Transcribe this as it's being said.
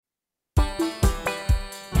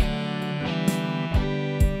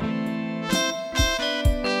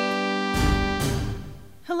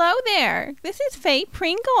Hello there. This is Faye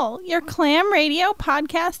Pringle, your KLAM Radio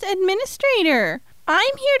podcast administrator.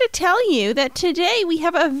 I'm here to tell you that today we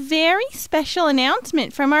have a very special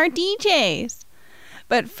announcement from our DJs.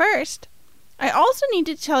 But first, I also need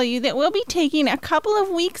to tell you that we'll be taking a couple of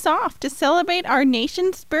weeks off to celebrate our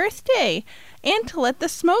nation's birthday and to let the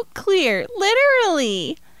smoke clear,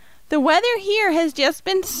 literally. The weather here has just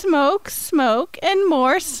been smoke, smoke, and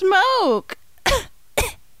more smoke.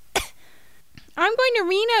 I'm going to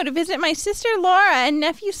Reno to visit my sister Laura and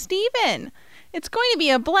nephew Stephen. It's going to be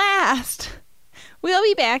a blast. We'll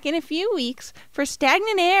be back in a few weeks for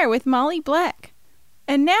Stagnant Air with Molly Bleck.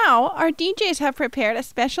 And now, our DJs have prepared a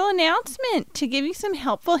special announcement to give you some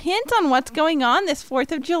helpful hints on what's going on this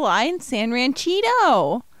 4th of July in San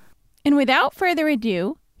Ranchito. And without further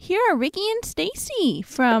ado, here are Ricki and Stacy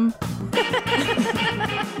from...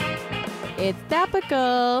 It's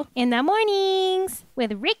Topical in the mornings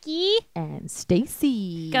with Ricki and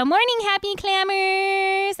Stacy. Good morning, happy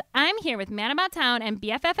clammers. I'm here with Man About Town and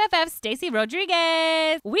BFFFF Stacy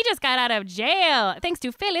Rodriguez. We just got out of jail thanks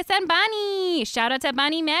to Phyllis and Bonnie. Shout out to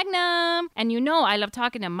Bonnie Magnum. And you know I love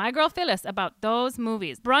talking to my girl Phyllis about those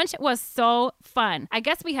movies. Brunch was so fun. I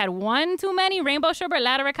guess we had one too many rainbow sherbet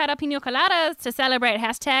ladder ricotta pina coladas to celebrate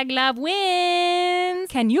 #LoveWins.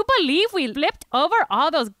 Can you believe we flipped over all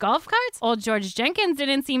those golf carts? Old George Jenkins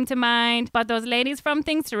didn't seem to mind, but those ladies from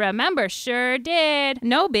Things to Remember sure did.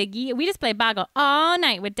 No biggie, we just played boggle all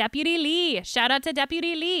night with Deputy Lee. Shout out to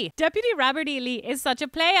Deputy Lee. Deputy Robert E. Lee is such a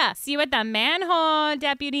player. See you at the manhole,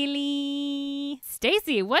 Deputy Lee.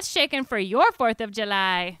 Stacy, what's shaking for your 4th of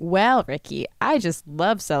July? Well, Ricki, I just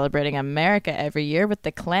love celebrating America every year with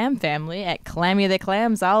the KLAM family at Clammy the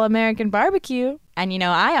Clam's All-American Barbecue. And you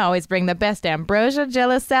know, I always bring the best ambrosia,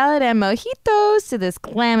 jello salad, and mojitos to this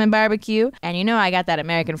KLAMMIN BBQ. And you know I got that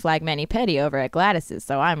American flag mani-pedi over at Gladys's,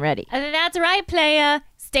 so I'm ready. That's right, playa.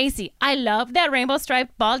 Stacy, I love that rainbow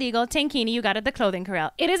striped bald eagle tankini you got at the clothing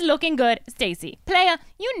corral. It is looking good, Stacy. Playa,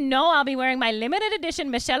 you know I'll be wearing my limited edition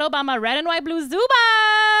Michelle Obama red and white blue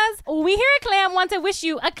ZUBAZ. We here at KLAM want to wish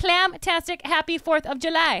you a KLAM-tastic happy 4th of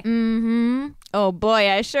July. Mm-hmm. Oh boy,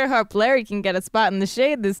 I sure hope Larry can get a spot in the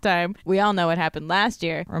shade this time. We all know what happened last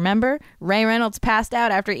year. Remember? Ray Reynolds passed out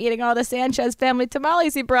after eating all the Sanchez family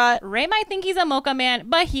tamales he brought. Ray might think he's a mocha man,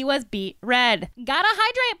 but he was beat red. Gotta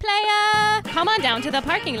hydrate, playa! Come on down to the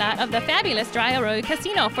parking lot of the Fabulous Dry Arroyo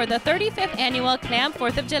Casino for the 35th annual KLAM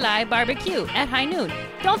 4th of July barbecue at high noon.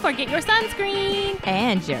 Don't forget your sunscreen!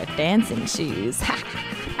 And your dancing shoes.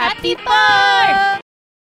 Happy 4th!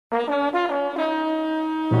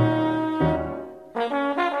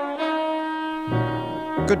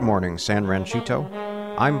 Good morning, San Ranchito.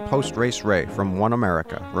 I'm Post-Race Ray from One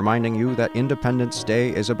America, reminding you that Independence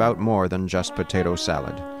Day is about more than just potato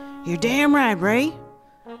salad. You're damn right, Ray.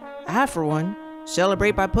 I, for one,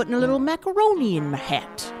 celebrate by putting a little macaroni in my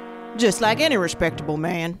hat. Just like any respectable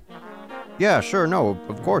man. Yeah, sure, no,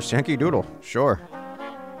 of course, Yankee Doodle, sure.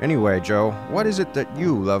 Anyway, Joe, what is it that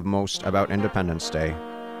you love most about Independence Day?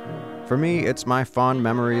 For me, it's my fond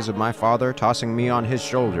memories of my father tossing me on his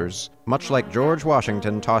shoulders, much like George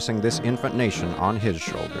Washington tossing this infant nation on his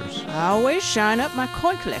shoulders. I always shine up my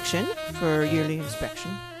coin collection for yearly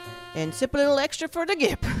inspection and sip a little extra for the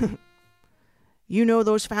gip. You know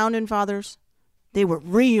those founding fathers? They were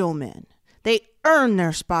real men. They earned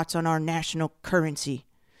their spots on our national currency.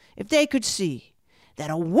 If they could see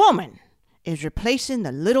that a woman is replacing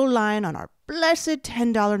the little lion on our blessed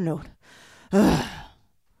 $10 note.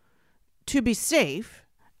 To be safe,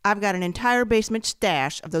 I've got an entire basement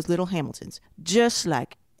stash of those little Hamiltons, just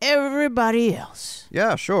like everybody else.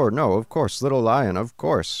 Yeah, sure, no, of course, Little Lion, of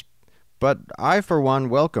course. But I, for one,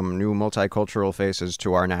 welcome new multicultural faces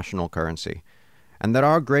to our national currency. And that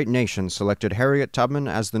our great nation selected Harriet Tubman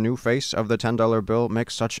as the new face of the $10 bill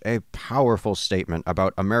makes such a powerful statement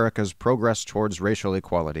about America's progress towards racial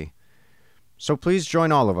equality. So please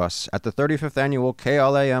join all of us at the 35th annual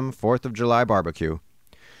KLAM 4th of July barbecue.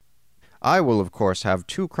 I will, of course, have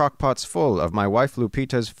 2 crockpots full of my wife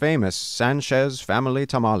Lupita's famous Sanchez family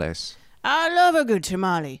tamales. I love a good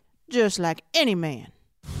tamale, just like any man.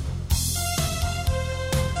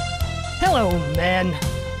 Hello, men.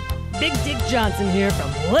 Big Dick Johnson here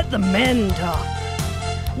from Let the Men Talk.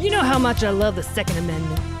 You know how much I love the Second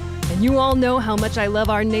Amendment, and you all know how much I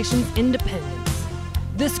love our nation's independence.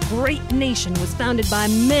 This great nation was founded by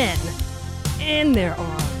men and their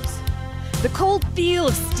arms. The cold feel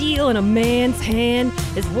of steel in a man's hand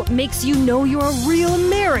is what makes you know you're a real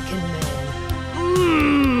American man.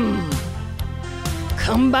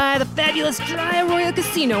 Come by the Fabulous Dry Arroyo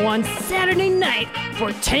Casino on Saturday night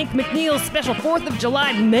for Tank McNeil's special 4th of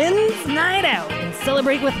July Men's Night Out and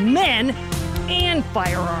celebrate with men and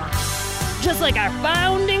firearms, just like our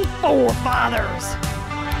founding forefathers.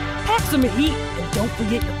 Pack some heat and don't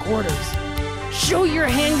forget your quarters. Show your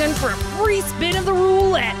handgun for a free spin of the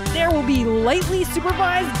roulette. There will be lightly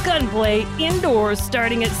supervised gunplay indoors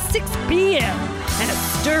starting at 6 p.m. and a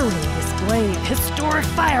stirring display of historic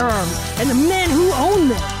firearms and the men who own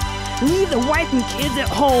them. Leave the wife and kids at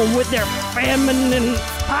home with their feminine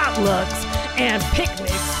potlucks and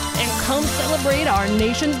picnics and come celebrate our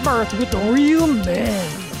nation's birth with the real men,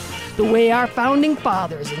 the way our founding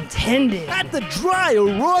fathers intended. At the Dry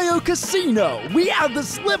Arroyo Casino, we have the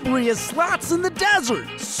slipperiest slots in the desert.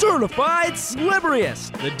 Certified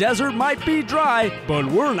slipperiest. The desert might be dry, but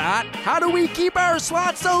we're not. How do we keep our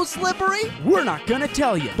slots so slippery? We're not gonna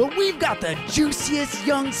tell you, but we've got the juiciest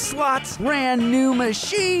young slots, brand new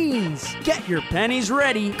machines. Get your pennies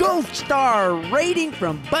ready. Gold Star rating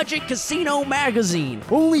from Budget Casino Magazine.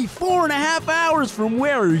 Only 4.5 hours from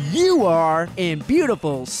where you are in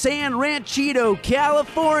beautiful San Ranchito,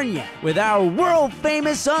 California, with our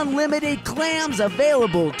world-famous unlimited clams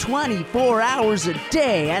available 24 hours a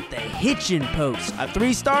day at the Hitchin' Post, a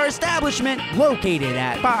 3-star establishment located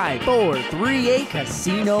at 5438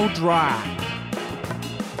 Casino Drive.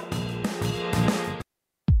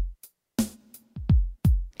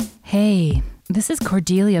 Hey, this is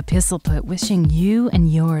Cordelia Pistleput wishing you and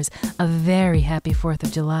yours a very happy 4th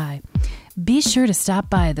of July. Be sure to stop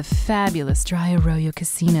by the Fabulous Dry Arroyo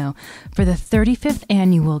Casino for the 35th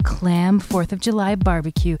annual KLAM 4th of July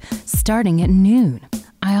barbecue starting at noon.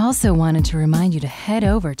 I also wanted to remind you to head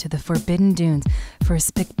over to the Forbidden Dunes for a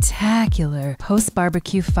spectacular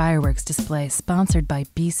post-barbecue fireworks display sponsored by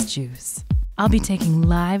Beast Juice. I'll be taking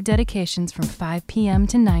live dedications from 5 p.m.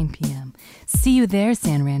 to 9 p.m. See you there,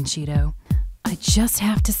 San Ranchito. I just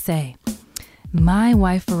have to say, my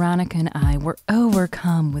wife Veronica and I were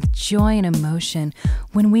overcome with joy and emotion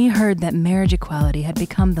when we heard that marriage equality had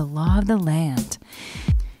become the law of the land.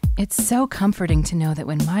 It's so comforting to know that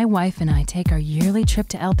when my wife and I take our yearly trip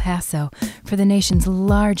to El Paso for the nation's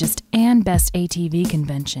largest and best ATV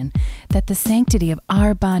convention, that the sanctity of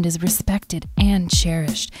our bond is respected and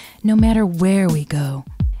cherished, no matter where we go.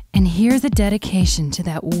 And here's a dedication to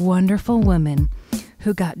that wonderful woman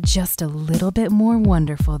who got just a little bit more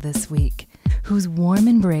wonderful this week, whose warm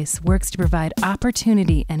embrace works to provide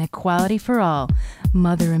opportunity and equality for all.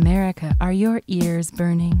 Mother America, are your ears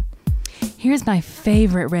burning? Here's my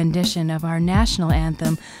favorite rendition of our national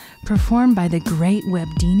anthem, performed by the great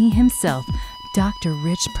Webdini himself, Dr.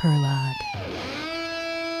 Rich Perlog.